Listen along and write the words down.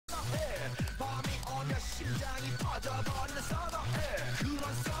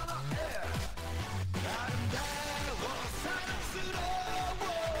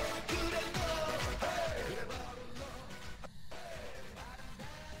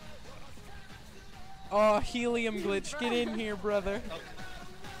Oh, helium glitch, get in here, brother.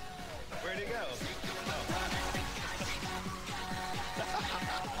 Where'd he go?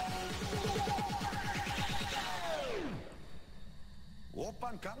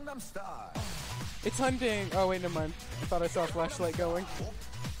 It's hunting. Oh wait, never mind. I thought I saw a flashlight going.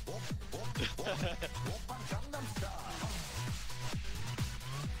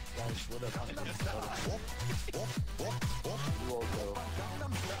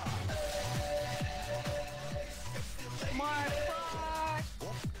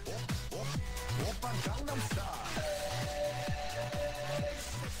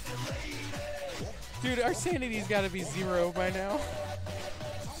 Dude, our sanity's gotta be 0 by now.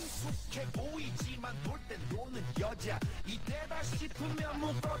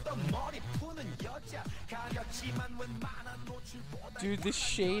 Dude, this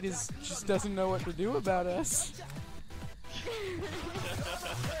shade just doesn't know what to do about us. And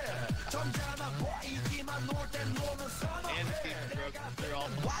he's broken through all the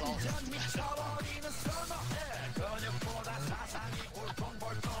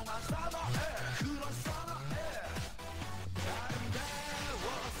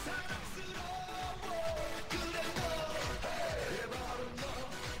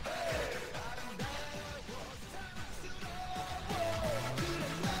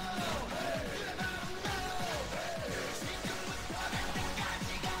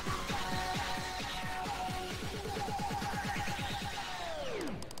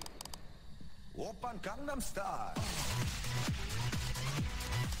Gangnam Style.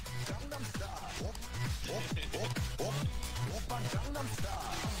 Gangnam Style. Oppan Gangnam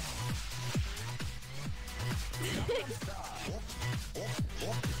Style.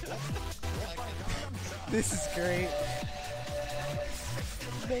 This is great.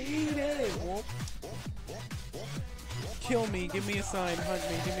 Lady. Kill me, give me a sign, hunt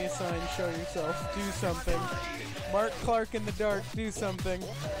me, give me a sign, show yourself, do something. Mark Clark in the dark, do something.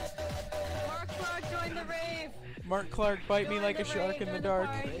 Mark Clark, bite me like a shark in the dark.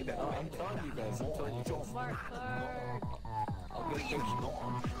 I'm telling you guys, I'm telling you guys. Mark Clark.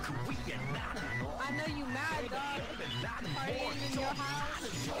 I know you mad, dog. Partying in your house.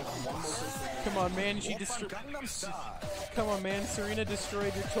 Come on, man, Come on, man, Serena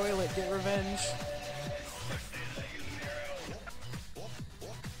destroyed your toilet, get revenge.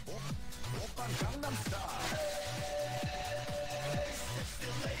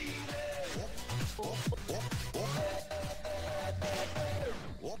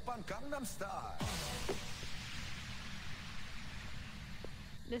 Gangnam Style.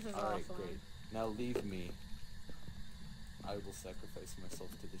 This is Alright, awesome. great. Now leave me. I will sacrifice myself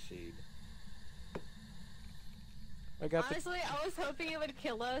to the shade. Honestly, I was hoping it would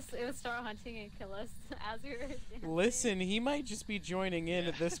kill us. It would start hunting and kill us as we were dancing. Listen, he might just be joining in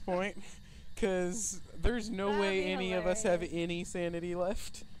at this point, cause there's no way any of us have any sanity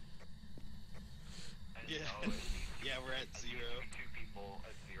left. Yeah, yeah, we're at 0.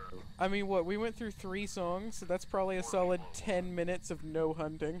 I mean, what, we went through 3 songs, so that's probably a solid 10 minutes of no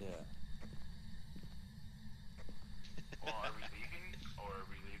hunting. Yeah. Well, are we leaving, or are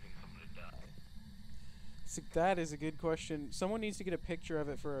we leaving someone to die? So that is a good question. Someone needs to get a picture of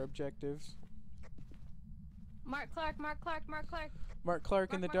it for our objectives. Mark Clark, Mark Clark, Mark Clark. Mark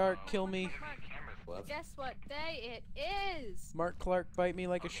Clark in the dark, kill me. What? Guess what day it is? Mark Clark, bite me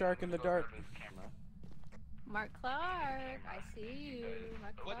like a shark in the dark. Mark Clark, I see you.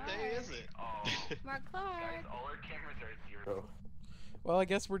 Mark Clark. What day is it? Mark Clark. Guys, all our cameras are at 0. Oh. Well, I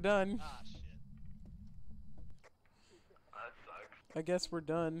guess we're done. Ah, shit. That sucks. I guess we're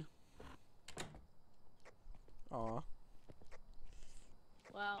done. Aw.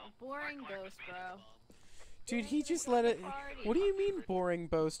 Well, boring ghost, bro. Dude, he just let it. What do you mean, boring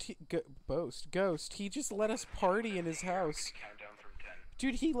boast? Ghost. He just let us party in his house. Countdown from 10.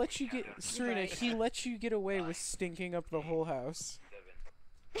 Dude, he lets you get. Serena, he lets you get away with stinking up the whole house.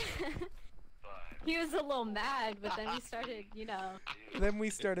 7. 5. He was a little mad, but then he started, you know. Then we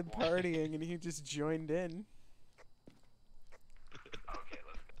started partying and he just joined in. Okay,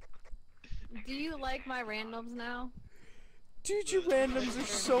 let's go. Do you like my randoms now? Dude, your randoms are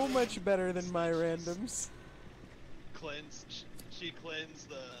so much better than my randoms. She cleansed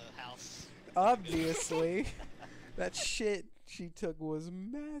the house. Obviously. That shit she took was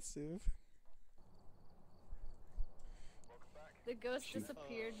massive. The ghost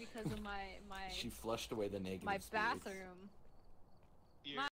disappeared because of my She flushed away the negatives. bathroom.